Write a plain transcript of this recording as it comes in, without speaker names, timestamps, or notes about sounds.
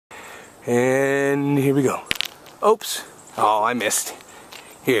And here we go. Oops. Oh, I missed.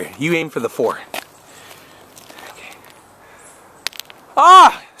 Here, you aim for the 4. Okay.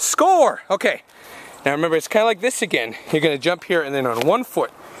 Ah! Score! Okay. Now remember, it's kind of like this again. You're going to jump here, and then on one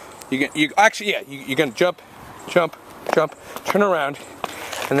foot, you're going to jump, turn around,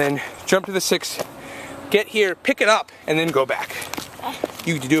 and then jump to the 6, get here, pick it up, and then go back.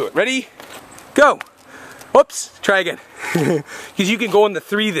 You do it. Ready? Go! Whoops! Try again. Because you can go on the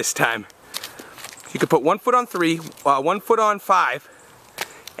 3 this time. You can put 1 foot on 3, 1 foot on 5.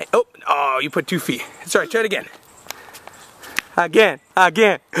 And, oh, you put 2 feet. Sorry, try it again. Again.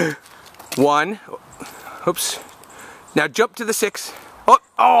 1. Oops. Now jump to the 6.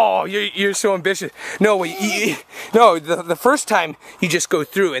 Oh, you're so ambitious. No, no. The first time you just go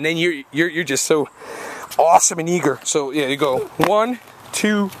through, and then you're just so awesome and eager. So yeah, you go 1,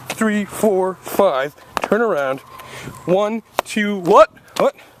 2, 3, 4, 5. Turn around. 1, 2. What?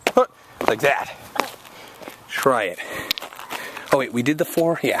 Like that. Try it. Oh wait, we did the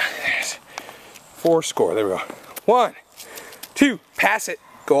 4. Yeah. 4 score. There we go. 1, 2. Pass it.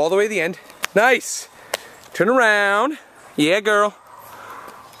 Go all the way to the end. Nice. Turn around. Yeah, girl.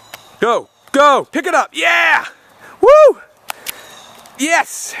 Go. Pick it up. Yeah. Woo.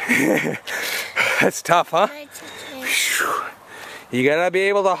 Yes. That's tough, huh? You gotta be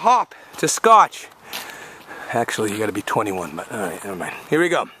able to hop to scotch. Actually, you gotta be 21, but alright, never mind. Here we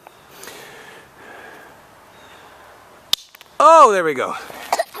go. Oh, there we go.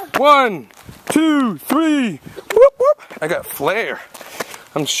 1, 2, 3. Whoop, whoop. I got flair.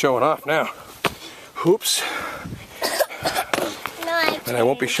 I'm showing off now. Oops. And I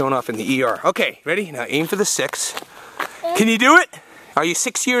won't be showing off in the ER. Okay, ready? Now aim for the 6. Can you do it? Are you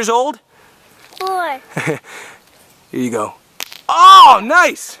 6 years old? 4. Here you go. Oh,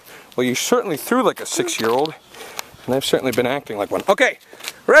 nice! Well, you certainly threw like a 6-year-old. And I've certainly been acting like one. Okay,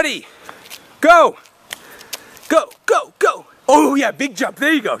 ready? Go! Go! Oh, yeah, big jump.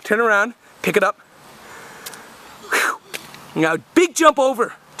 There you go. Turn around. Pick it up. Whew. Now, big jump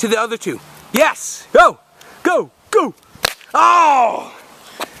over to the other 2. Yes! Go! Oh!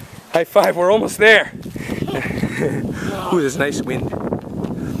 High five, we're almost there. Ooh, there's a nice wind.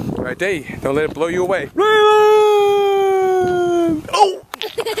 Right there, don't let it blow you away. Oh!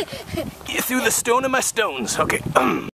 You threw the stone in my stones. Okay.